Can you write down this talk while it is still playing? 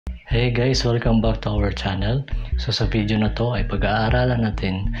Hey guys, welcome back to our channel. So sa video na to ay pag-aaralan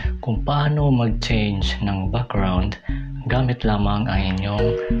natin kung paano mag-change ng background gamit lamang ang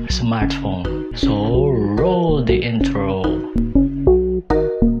inyong smartphone. So roll the intro.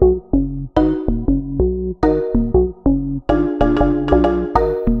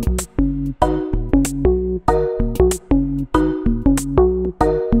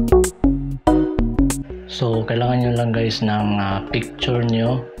 So kailangan nyo lang guys ng picture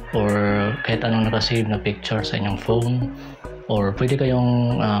nyo or kahit anong nakasave na picture sa inyong phone, or pwede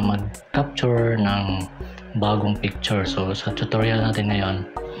kayong mag-capture ng bagong picture. So sa tutorial natin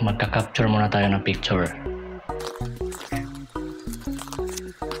ngayon, magka-capture muna tayo ng picture.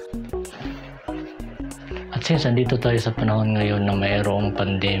 At since andito tayo sa panahon ngayon na mayroong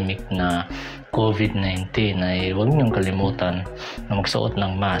pandemic na COVID-19, ay huwag niyong kalimutan na magsuot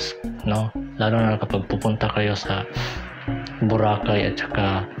ng mask, no? Lalo na kapag pupunta kayo sa Boracay at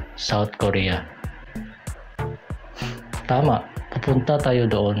saka South Korea. Tama, pupunta tayo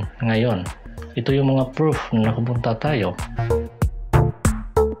doon ngayon. Ito yung mga proof na nakapunta tayo.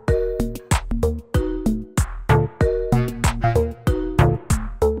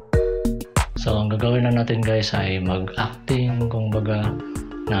 So ang gagawin na natin guys ay mag-acting kung baga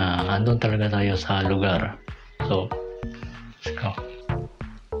na andun talaga tayo sa lugar. So let's go.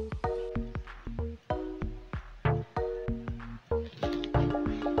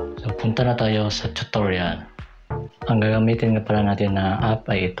 So punta na tayo sa tutorial. Ang gagamitin nga pala natin na app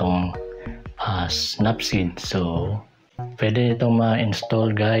ay itong Snapseed. So pwede itong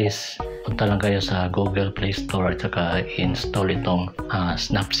ma-install guys. Punta lang kayo sa Google Play Store at saka i-install itong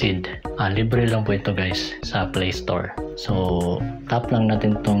Snapseed. Libre lang po ito guys sa Play Store. So tap lang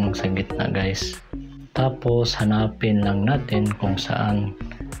natin itong sa gitna guys. Tapos hanapin lang natin kung saan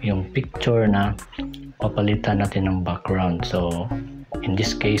yung picture na papalitan natin ng background. So in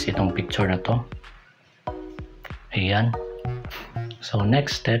this case, itong picture na to. Ayan. So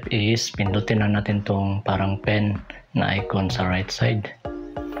next step is pindutin na natin tong parang pen na icon sa right side.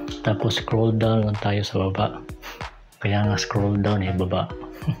 Tapos scroll down lang tayo sa baba. Kaya nga scroll down baba.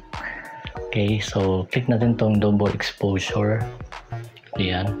 Okay, so click natin tong double exposure.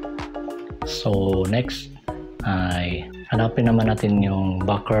 Ayan. So next ay hanapin naman natin yung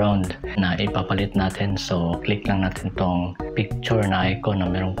background na ipapalit natin. So click lang natin tong picture na icon na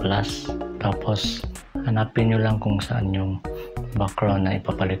merong plus. Tapos hanapin nyo lang kung saan yung background na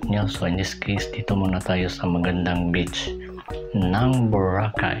ipapalit nyo. So in this case, dito muna tayo sa magandang beach ng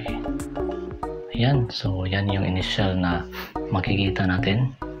Boracay. Ayan, so yan yung initial na makikita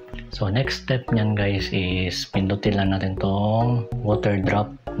natin. So next step nyan guys is pindutin lang natin tong water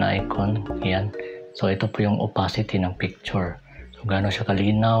drop na icon. Ayan. So ito po yung opacity ng picture. So gaano siya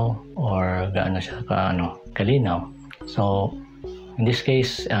kalinaw or gaano siya kalinaw. So in this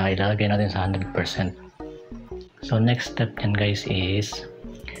case, ilalagay natin sa 100%. So next step yan guys is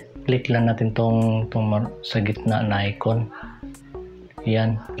click lang natin tong sa gitna na icon.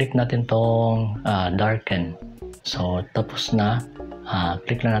 Yan, click natin tong darken. So tapos na,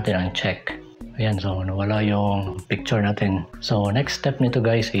 click lang natin ang check. Ayan, so nawala yung picture natin. So next step nito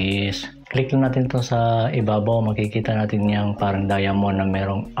guys is click lang natin to sa ibabaw. Makikita natin yung parang diamond na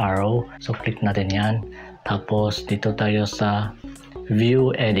merong arrow. So click natin yan. Tapos dito tayo sa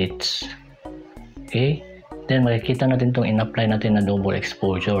view edits. Okay, then makikita natin itong in-apply natin na double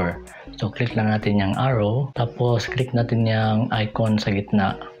exposure. So click lang natin yung arrow. Tapos click natin yung icon sa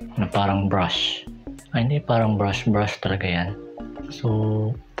gitna na parang brush. Hindi parang brush talaga yan. So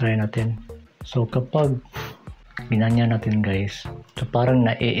try natin. So kapag ginanya natin guys, so parang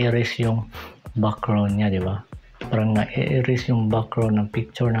na-erase yung background niya, di ba? Parang na-erase yung background ng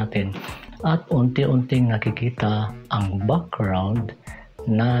picture natin at unti-unting nakikita ang background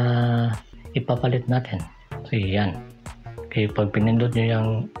na ipapalit natin. So yan. Okay, pag pinindot nyo yung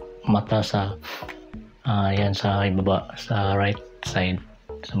mata sa yan sa ibaba, sa right side,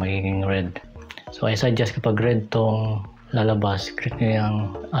 so magiging red. So I suggest kapag red tong lalabas, click nyo yung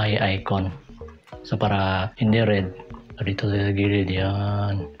eye icon. So para hindi red, dito sa gilid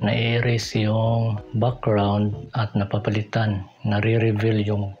yan, na-erase yung background at napapalitan, nare-reveal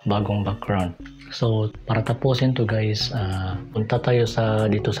yung bagong background. So para tapusin to guys, punta tayo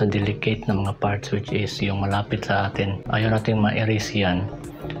dito sa delicate na mga parts, which is yung malapit sa atin. Ayaw natin ma-erase yan.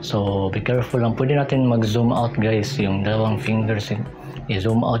 So be careful lang. Pwede natin mag-zoom out guys, yung dalawang fingers,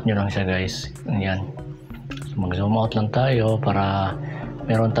 i-zoom out nyo lang siya guys. Yan. So mag-zoom out lang tayo para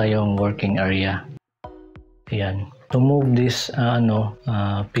meron tayong working area. Ayan. To move this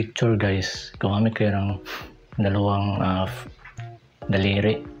picture guys, gumamit kayo ng dalawang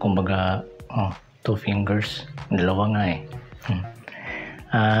daliri, kumbaga two fingers, dalawa nga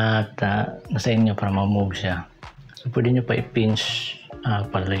at nasa inyo para ma-move siya. So pwede nyo pa i-pinch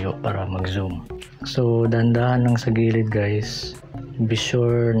palayo para mag-zoom. So dandahan lang sa gilid guys. Be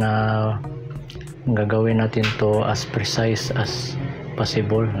sure na gagawin natin to as precise as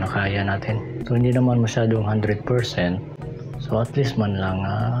possible na kaya natin. So hindi naman masyadong 100%. So at least man lang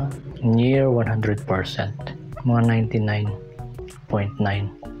near 100%. Mga 99.9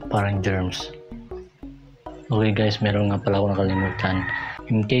 parang germs. Okay guys, meron nga pala ako nakalimutan.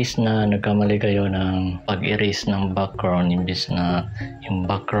 In case na nagkamali kayo ng pag-erase ng background, imbis na yung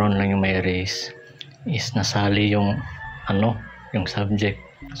background lang yung may erase, is nasali yung yung subject.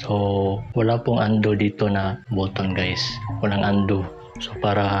 So wala pong undo dito na button guys. Walang undo. So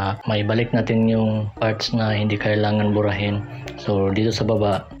para maibalik natin yung parts na hindi kailangan burahin. So dito sa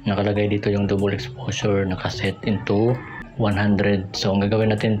baba, nakalagay dito yung double exposure, nakaset into 100. So ang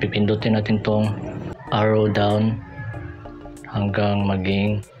gagawin natin, pipindutin natin tong arrow down hanggang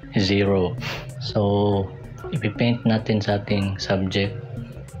maging 0. So ipipaint natin sa ating subject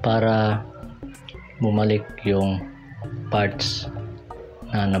para bumalik yung parts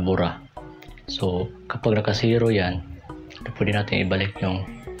na nabura. So kapag naka 0 yan, pwede natin ibalik yung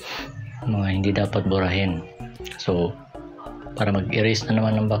mga hindi dapat burahin. So para mag-erase na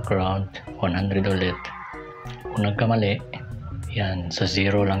naman ng background, 100 ulit. Kung nagkamali, yan, sa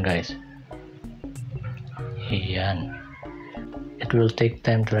 0 lang guys. Yan. It will take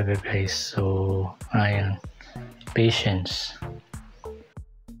time talaga guys. So ayan, patience.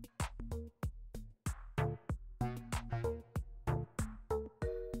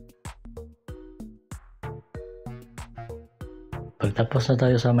 Pagtapos na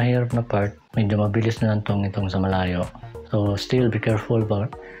tayo sa mahirap na part, medyo mabilis na lang itong sa malayo. So still be careful,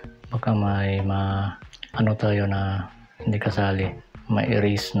 baka may tayo na hindi kasali,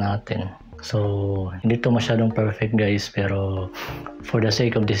 ma-erase natin. So hindi to masyadong perfect guys, pero for the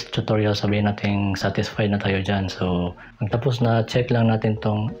sake of this tutorial, sabihin natin satisfied na tayo dyan. So pagtapos na, check lang natin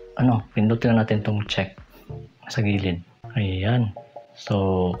tong pindutin lang natin tong check sa gilid. Ayan.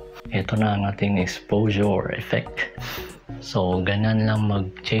 So ito na ang ating exposure effect. So ganyan lang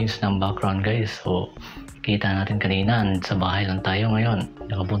mag-change ng background guys. So kita natin kanina, sa bahay lang tayo ngayon.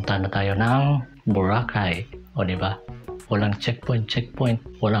 Nakapunta na tayo ng Boracay. O diba? Walang checkpoint,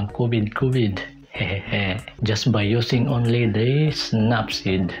 walang COVID. Hehehe. Just by using only the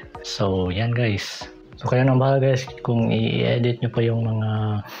Snapseed. So yan guys. So kayo nang bahala guys kung i-edit nyo pa yung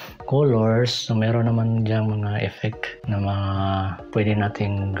mga colors. So meron naman dyan mga effect na mga pwede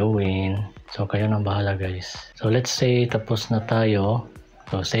natin gawin. So kayo nang bahala guys. So let's say tapos na tayo.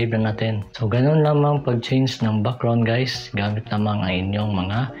 So save na natin. So ganun lamang pag-change ng background guys. Gamit lamang ang inyong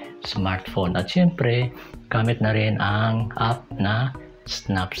mga smartphone. At syempre, gamit na rin ang app na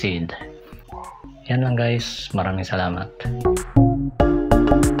Snapseed. Yan lang guys. Maraming salamat.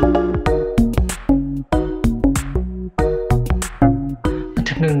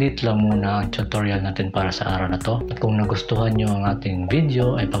 Hanggang dito lang muna ang tutorial natin para sa araw na to. At kung nagustuhan nyo ang ating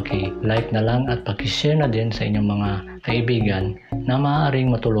video ay paki-like na lang at paki-share na din sa inyong mga kaibigan na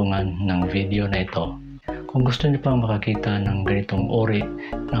maaaring matulungan ng video na ito. Kung gusto nyo pang makakita ng ganitong uri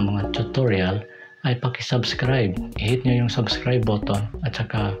ng mga tutorial ay paki-subscribe. I-hit nyo yung subscribe button at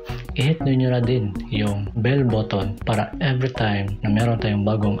saka i-hit nyo na din yung bell button para every time na meron tayong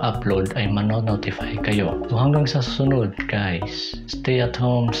bagong upload ay mano-notify kayo. So hanggang sa susunod guys, stay at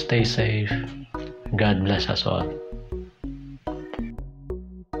home, stay safe. God bless us all.